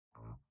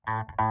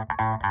Hi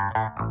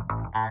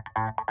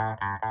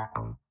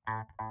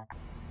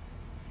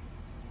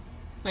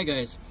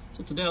guys,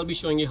 so today I'll be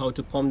showing you how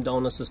to pump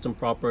down a system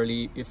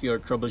properly if you're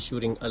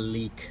troubleshooting a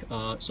leak.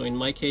 So in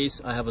my case,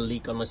 I have a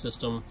leak on my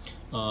system.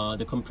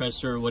 The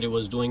compressor, what it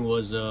was doing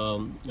was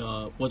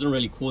wasn't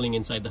really cooling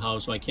inside the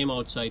house, so I came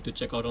outside to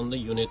check out on the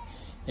unit,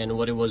 and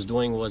what it was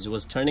doing was it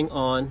was turning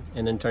on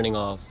and then turning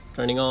off,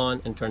 turning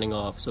on and turning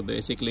off. So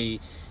basically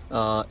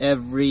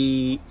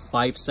every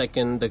 5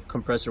 seconds the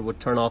compressor would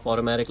turn off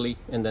automatically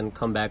and then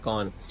come back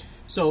on.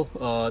 So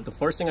the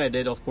first thing I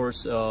did, of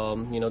course,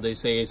 you know, they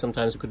say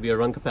sometimes it could be a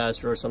run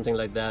capacitor or something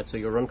like that. So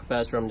your run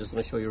capacitor, I'm just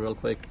going to show you real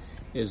quick,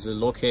 is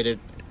located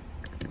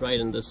right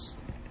in this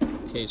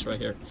case right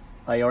here.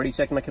 I already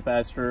checked my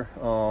capacitor.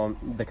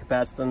 The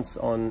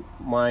capacitance on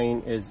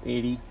mine is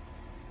 80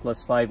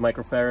 plus 5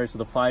 microfarads. So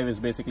the 5 is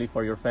basically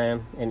for your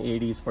fan and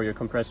 80 is for your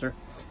compressor.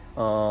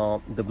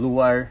 The blue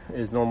wire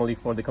is normally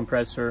for the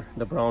compressor.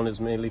 The brown is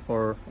mainly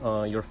for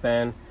your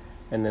fan.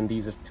 And then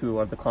these two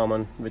are the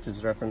common, which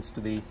is reference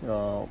to the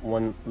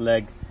one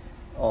leg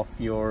of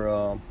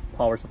your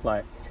power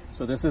supply.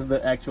 So this is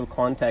the actual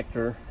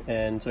contactor,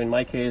 and so in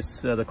my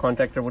case the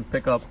contactor would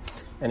pick up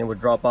and it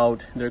would drop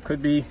out. There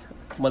could be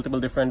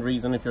multiple different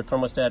reasons. If your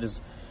thermostat is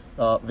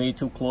way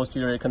too close to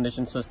your air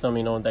conditioning system,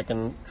 you know, that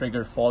can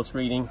trigger false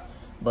reading.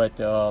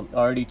 But I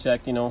already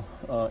checked, you know,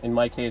 in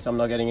my case I'm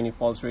not getting any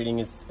false reading.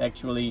 It's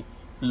actually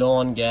low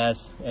on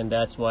gas, and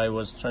that's why it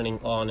was turning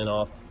on and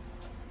off.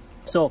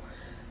 So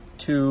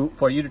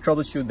for you to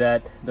troubleshoot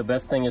that, the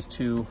best thing is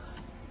to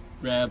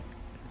grab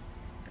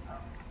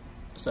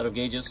a set of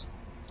gauges.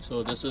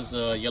 So this is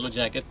a Yellow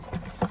Jacket,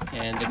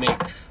 and they make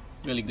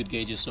really good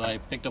gauges. So I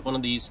picked up one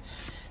of these.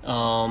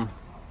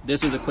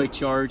 This is a quick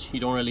charge. You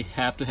don't really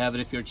have to have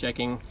it if you're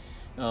checking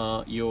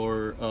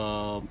your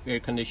air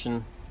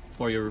condition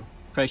for your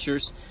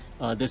pressures.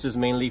 This is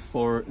mainly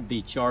for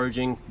the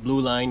charging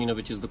blue line, you know,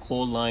 which is the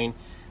cold line.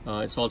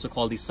 It's also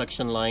called the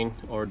suction line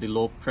or the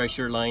low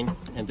pressure line,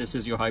 and this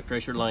is your high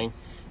pressure line.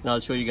 And I'll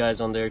show you guys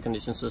on the air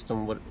conditioning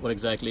system what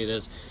exactly it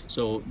is.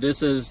 So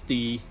this is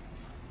the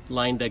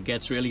line that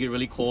gets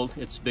really cold.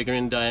 It's bigger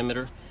in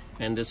diameter,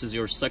 and this is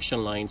your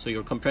suction line. So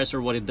your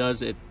compressor, what it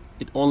does, it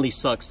only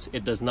sucks,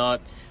 it does not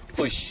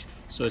push.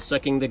 So it's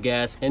sucking the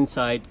gas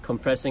inside,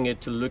 compressing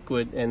it to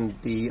liquid, and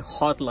the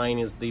hot line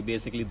is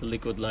basically the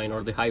liquid line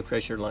or the high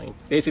pressure line.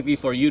 Basically,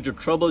 for you to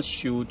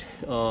troubleshoot,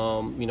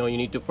 you know, you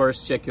need to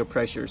first check your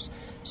pressures.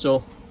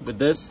 So with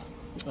this,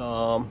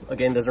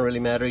 again, doesn't really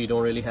matter. You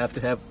don't really have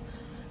to have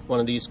one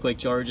of these quick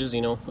charges,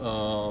 you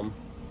know.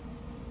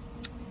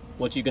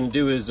 What you can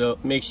do is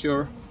make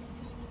sure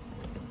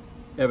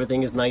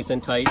everything is nice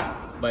and tight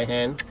by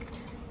hand.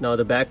 Now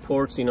the back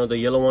ports, you know, the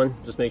yellow one,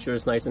 just make sure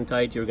it's nice and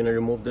tight. You're going to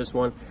remove this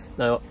one.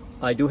 Now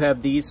I do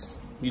have these.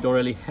 You don't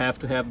really have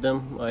to have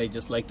them. I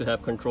just like to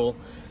have control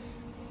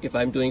if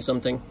I'm doing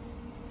something.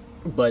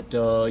 But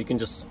you can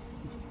just,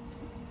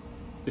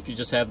 if you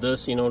just have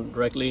this, you know,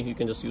 directly, you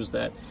can just use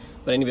that.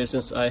 But anyway,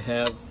 since I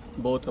have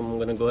both, I'm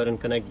going to go ahead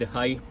and connect the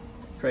high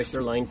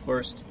pressure line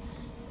first,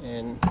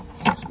 and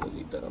just going to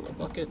leave that on the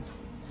bucket.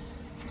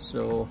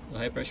 So the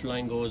high pressure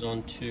line goes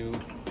on to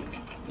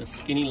the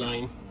skinny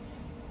line,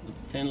 the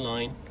thin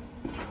line,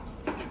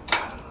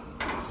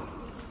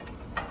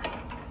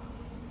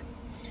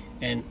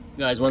 and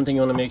guys, one thing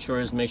you want to make sure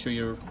is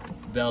your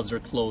valves are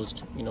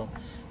closed, you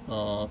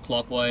know,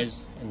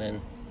 clockwise and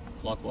then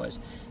clockwise.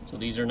 So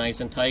these are nice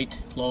and tight,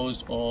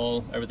 closed,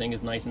 everything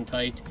is nice and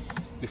tight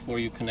before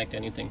you connect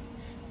anything.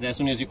 As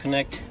soon as you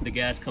connect, the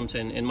gas comes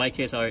in. In my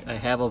case, I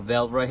have a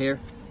valve right here.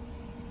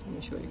 Let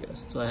me show you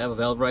guys. So I have a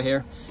valve right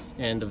here,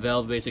 and the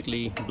valve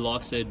basically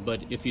blocks it.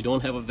 But if you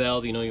don't have a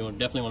valve, you know, you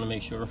definitely want to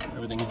make sure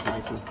everything is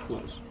nice and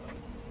closed.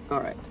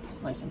 All right,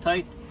 it's nice and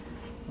tight.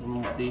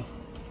 Remove the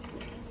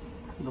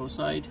low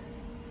side.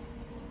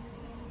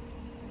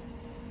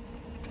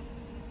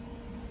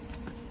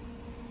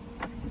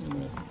 I'm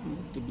gonna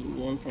remove the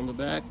blue one from the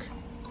back.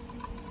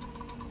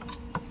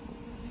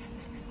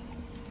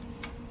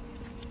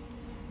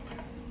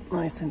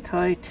 Nice and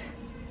tight.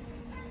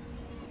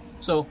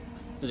 So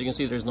as you can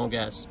see, there's no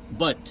gas.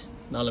 But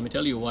now let me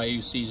tell you why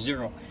you see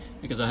zero.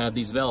 Because I have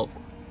these valve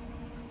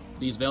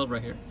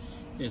right here.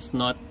 It's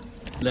not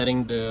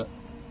letting the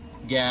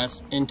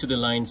gas into the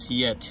lines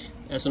yet.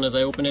 As soon as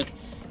I open it,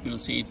 you'll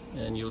see it,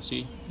 and you'll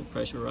see the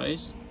pressure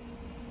rise.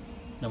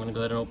 Now I'm gonna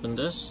go ahead and open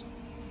this.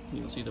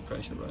 You'll see the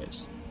pressure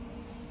rise.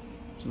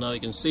 So now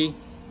you can see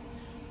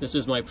this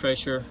is my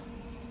pressure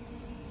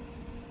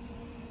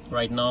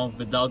right now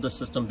without the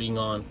system being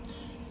on.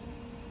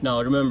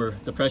 Now remember,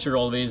 the pressure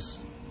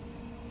always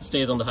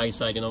stays on the high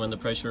side, you know, when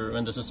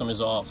the system is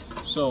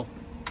off. So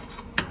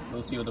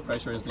we'll see what the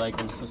pressure is like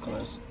when the system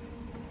is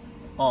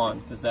on,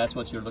 because that's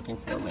what you're looking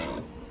for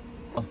mainly.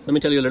 Let me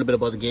tell you a little bit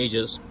about the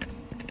gauges.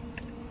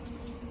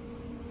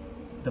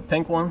 The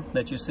pink one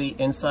that you see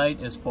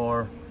inside is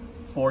for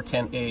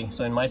 410A.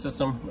 So in my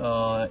system,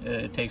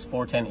 it takes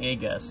 410A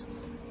gas.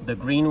 The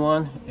green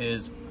one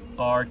is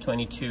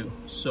R22.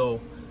 So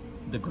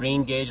the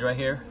green gauge right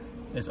here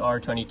is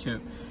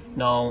R22.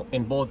 Now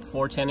in both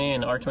 410A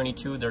and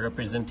R22, the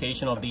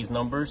representation of these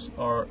numbers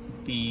are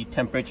the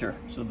temperature.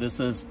 So this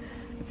is,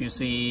 if you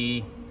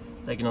see,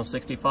 like, you know,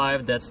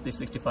 65, that's the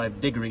 65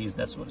 degrees,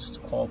 that's what it's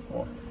called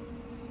for.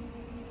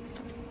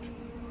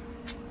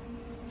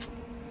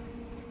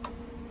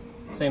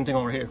 Same thing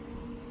over here.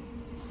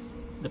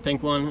 The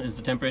pink one is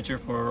the temperature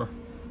for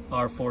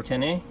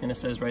R410A, and it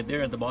says right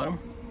there at the bottom,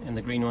 and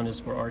the green one is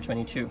for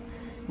R22.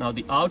 Now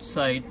the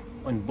outside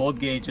on both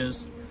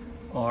gauges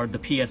are the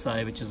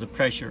PSI, which is the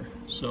pressure.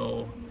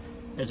 So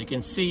as you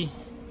can see,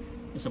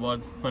 it's about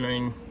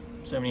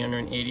 170,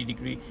 180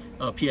 degree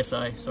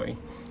PSI, sorry,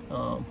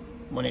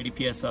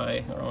 180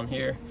 PSI around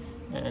here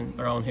and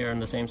around here on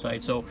the same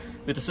side. So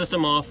with the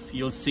system off,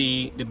 you'll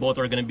see they both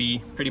are going to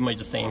be pretty much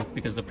the same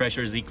because the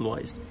pressure is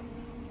equalized.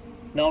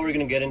 Now we're going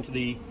to get into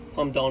the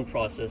pump down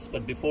process,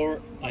 but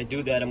before I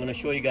do that, I'm going to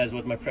show you guys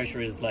what my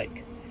pressure is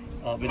like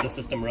with the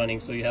system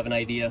running, so you have an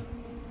idea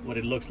what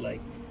it looks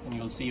like. And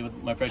you'll see what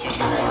my pressure is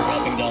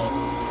dropping down.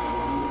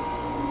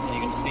 And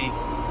you can see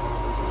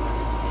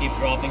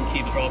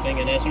keeps dropping,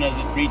 and as soon as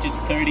it reaches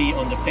 30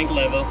 on the pink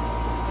level,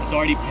 it's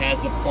already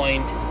past the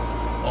point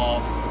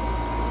of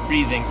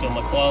freezing. So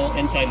my coil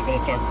inside is going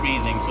to start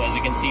freezing. So as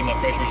you can see, my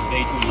pressure is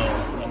way too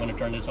low. I'm going to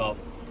turn this off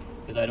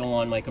because I don't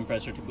want my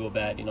compressor to go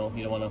bad. You know,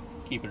 you don't want to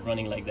keep it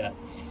running like that.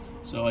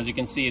 So as you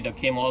can see, it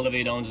came all the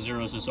way down to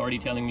 0. So it's already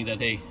telling me that,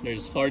 hey,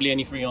 there's hardly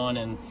any freon,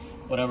 and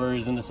whatever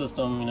is in the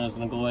system, you know, is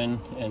going to go in,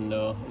 and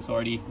it's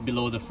already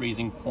below the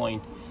freezing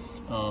point,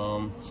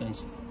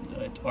 since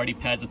it already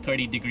passed the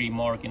 30 degree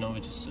mark, you know,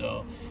 which is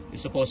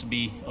it's supposed to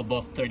be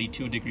above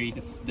 32 degrees.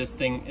 If this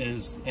thing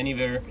is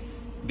anywhere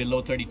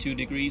below 32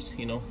 degrees,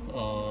 you know,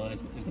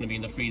 it's going to be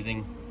in the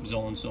freezing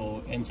zone.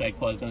 So inside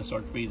coil is going to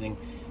start freezing.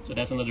 So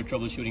that's another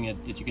troubleshooting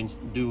that you can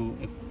do.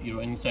 If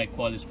your inside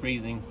coil is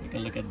freezing, you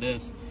can look at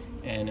this,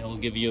 and it will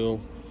give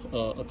you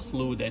a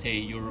clue that, hey,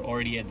 you're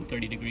already at the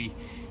 30 degree,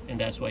 and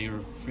that's why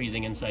you're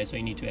freezing inside. So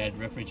you need to add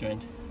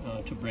refrigerant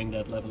to bring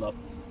that level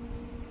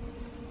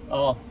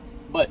up.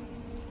 But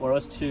for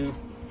us to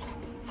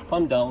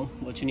pump down,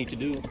 what you need to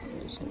do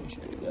is, let me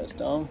show you guys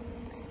down,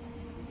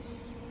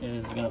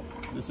 is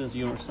this is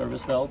your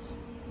service valves.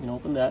 You can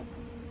open that,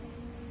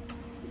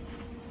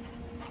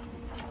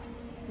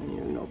 and you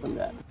can open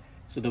that.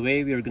 So the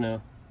way we are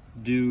gonna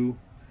do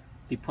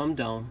the pump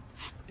down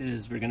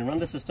is we're gonna run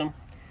the system,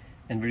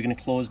 and we're gonna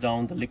close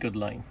down the liquid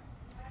line.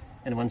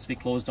 And once we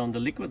close down the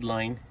liquid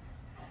line,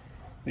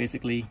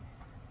 basically,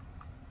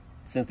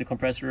 since the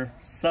compressor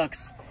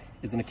sucks,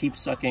 it's going to keep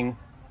sucking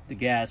the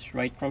gas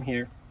right from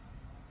here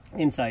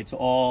inside. So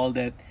all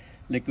that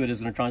liquid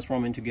is going to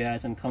transform into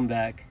gas and come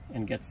back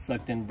and get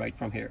sucked in right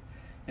from here.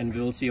 And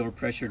we'll see our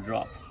pressure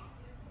drop.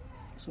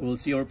 So we'll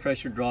see our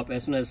pressure drop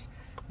as soon as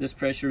this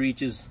pressure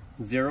reaches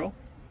 0.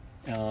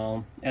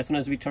 As soon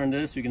as we turn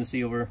this, you can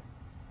see our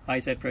high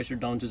side pressure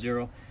down to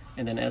 0.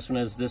 And then as soon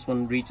as this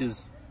one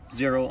reaches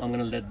 0, I'm going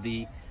to let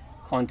the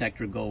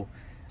contactor go.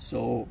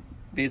 So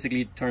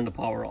basically turn the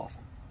power off,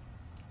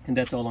 and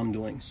that's all I'm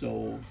doing.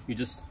 So you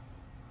just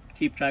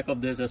keep track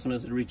of this. As soon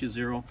as it reaches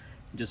 0,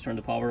 you just turn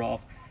the power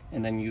off,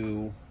 and then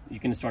you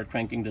can start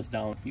cranking this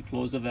down. You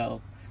close the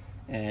valve,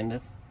 and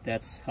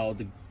that's how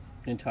the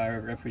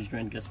entire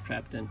refrigerant gets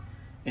trapped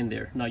in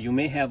there. Now you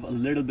may have a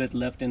little bit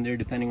left in there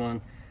depending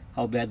on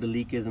how bad the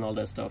leak is and all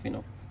that stuff, you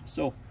know.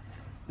 So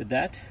with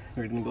that,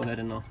 we're going to go ahead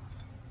and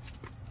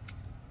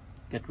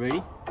get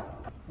ready.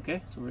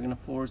 Okay, so we're going to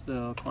force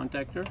the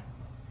contactor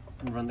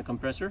and run the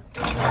compressor.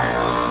 And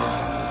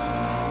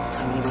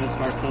we're going to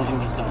start closing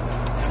this down.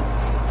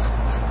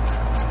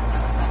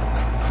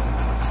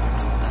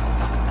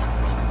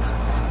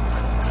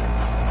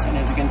 And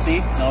as you can see,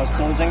 now it's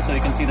closing, so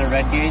you can see the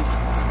red gauge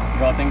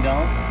dropping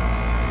down.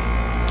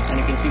 And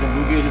you can see the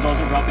blue gauge is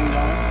also dropping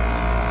down.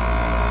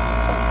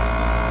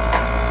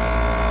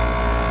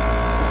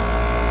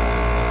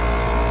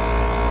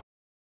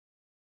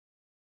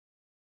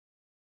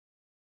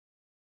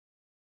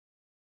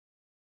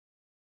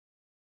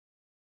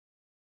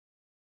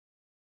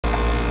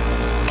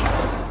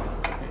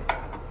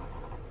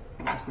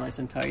 It's nice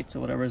and tight, so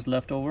whatever is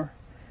left over,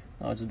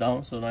 now it's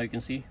down. So now you can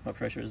see my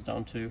pressure is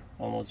down to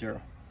almost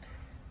 0.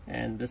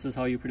 And this is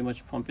how you pretty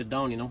much pump it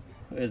down, you know.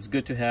 It's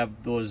good to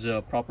have those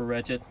proper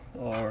ratchet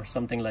or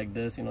something like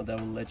this, you know, that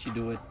will let you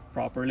do it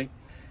properly.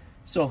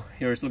 So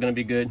here it's still going to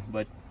be good,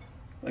 but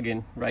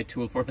again, right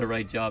tool for the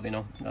right job, you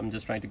know. I'm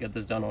just trying to get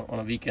this done on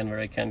a weekend where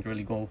I can't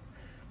really go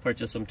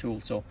purchase some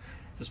tools. So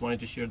just wanted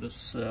to share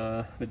this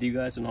with you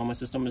guys. And now my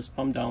system is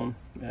pumped down,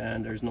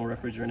 and there's no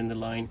refrigerant in the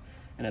line.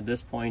 And at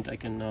this point, I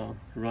can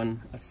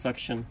run a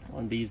suction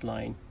on these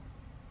line.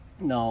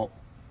 Now,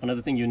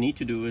 another thing you need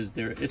to do is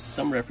there is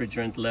some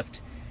refrigerant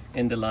left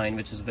in the line,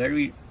 which is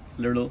very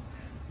little,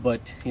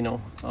 but you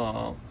know,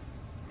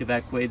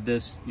 evacuate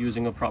this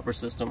using a proper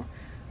system.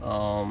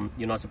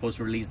 You're not supposed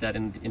to release that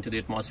into the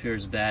atmosphere.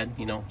 It's bad,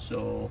 you know.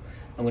 So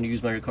I'm going to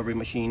use my recovery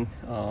machine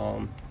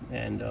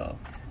and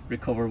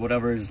recover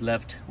whatever is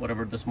left,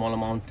 whatever the small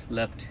amount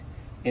left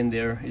in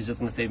there is just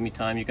going to save me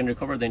time. You can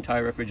recover the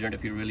entire refrigerant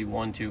if you really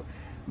want to,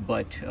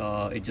 but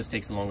it just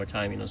takes a longer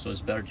time, you know, so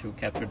it's better to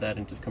capture that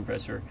into the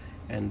compressor.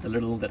 And the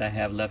little that I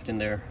have left in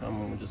there,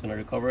 I'm just going to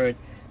recover it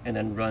and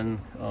then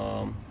run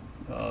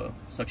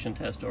suction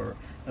test or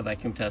a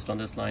vacuum test on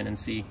this line and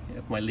see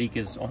if my leak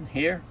is on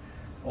here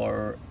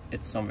or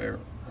it's somewhere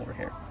over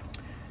here.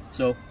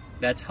 So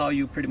that's how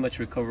you pretty much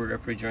recover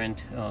refrigerant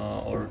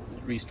or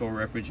restore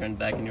refrigerant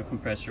back in your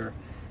compressor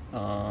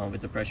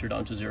with the pressure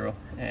down to 0.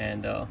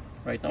 And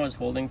right now it's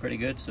holding pretty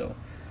good. So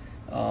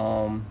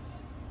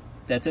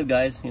that's it,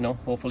 guys. You know,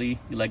 hopefully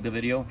you like the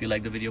video. If you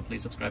like the video,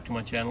 please subscribe to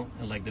my channel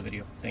and like the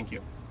video. Thank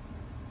you.